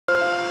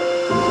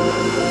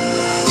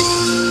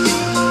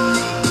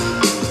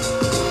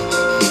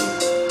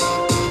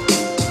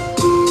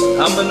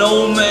an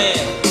old man.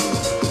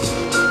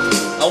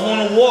 I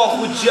wanna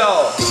walk with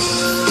y'all.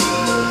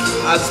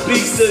 I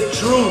speak the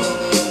truth.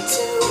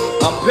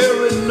 I'm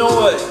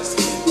paranoid.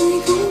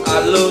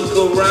 I look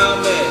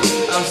around me.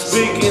 I'm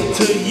speaking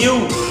to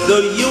you,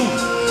 the youth.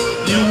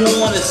 You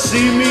wanna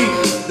see me,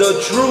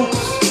 the truth?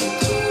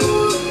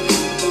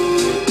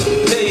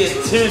 Pay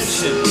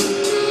attention.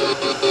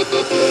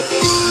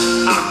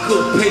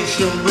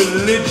 Occupation,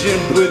 religion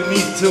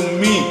beneath to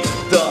me.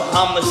 The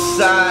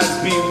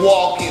homicides be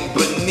walking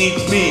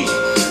beneath me.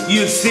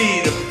 You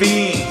see the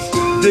fiends,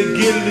 the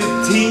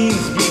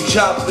guillotines be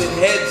chopping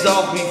heads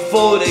off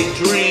before they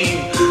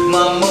dream.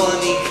 My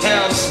money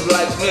counts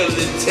like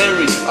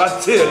military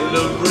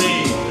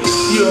artillery.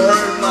 You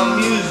heard my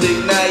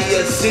music, now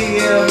you're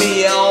seeing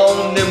me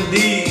on them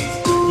D's.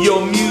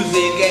 Your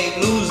music ain't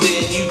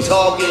losing, you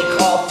talking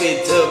coffee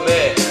to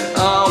me.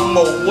 I'm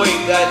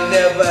awake, I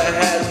never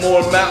had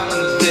more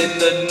mountains than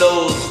the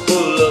nose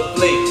full of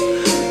flakes.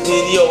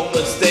 And your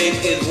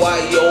mistake is why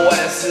your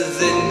ass is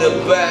in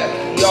the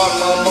backyard,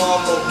 my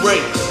mama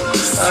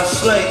breaks. I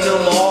slang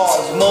them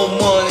halls, more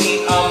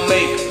money I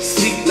make.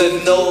 Seek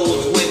the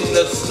nose when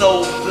the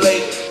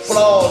snowflake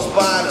flaws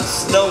by the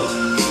snow.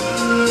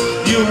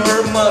 You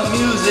heard my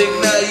music,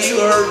 now you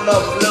heard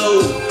my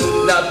flow.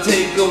 Now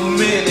take a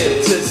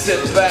minute to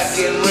sit back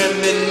and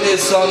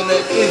reminisce on the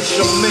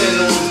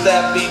instrumentals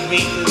that be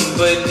beating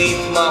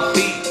beneath my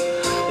feet.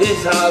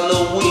 It's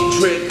Halloween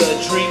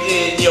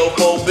trick-or-treating, yo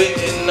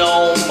forbidden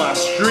on my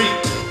street.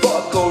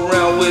 Fuck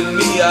around with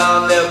me,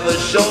 I'll never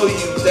show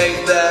you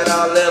things that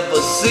I'll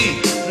ever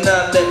see.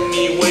 Now let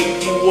me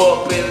wake you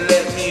up and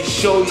let me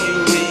show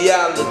you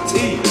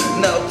reality.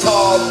 Now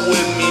talk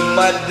with me,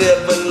 my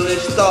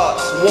devilish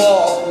thoughts,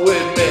 walk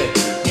with me.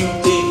 You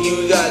think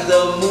you got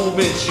the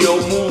movements, your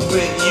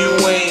movement, you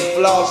ain't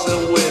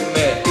flossing with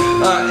me.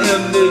 I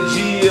am the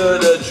G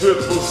of the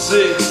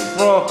 666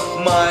 from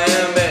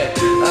Miami.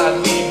 I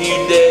give you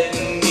that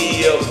and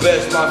the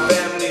best, my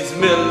family's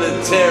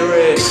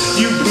military.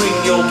 You bring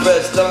your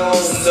best on,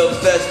 the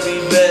best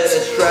be better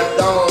strapped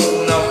on.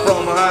 I'm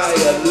from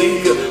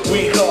Hialeah,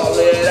 we call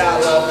it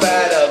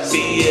Alabama,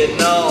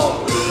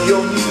 Vietnam.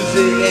 Your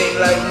music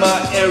ain't like my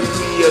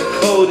area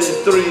code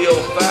is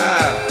 305.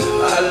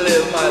 I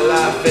live my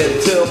life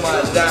until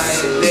my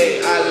dying day.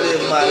 I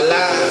live my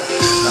life.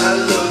 I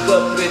look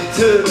up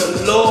into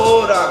the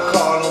Lord, I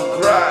call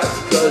him Christ,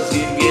 cause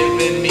he's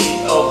giving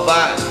me a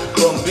vibe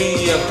from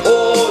being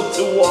poor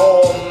to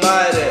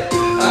almighty.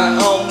 I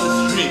own the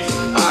streets,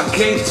 I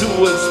came to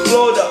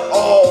explore the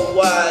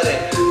almighty.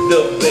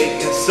 The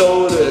baking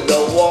soda,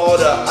 the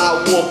water,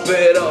 I whoop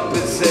it up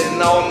and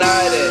sitting all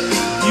night.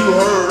 You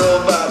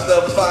heard about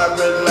the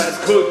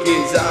fiberglass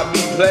cookies, I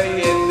be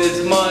playing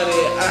this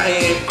money. I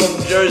ain't from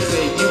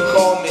Jersey, you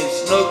call me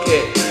Snooki.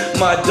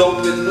 My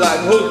dope is like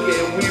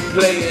hooking, we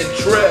playin'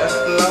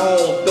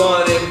 Treflon,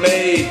 done and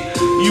made.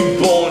 You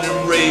born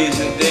and raised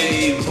in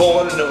days,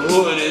 born in the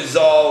hood is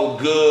all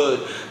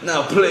good.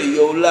 Now play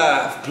your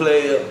life,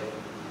 player.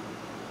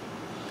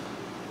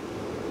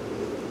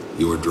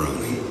 You are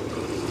drowning.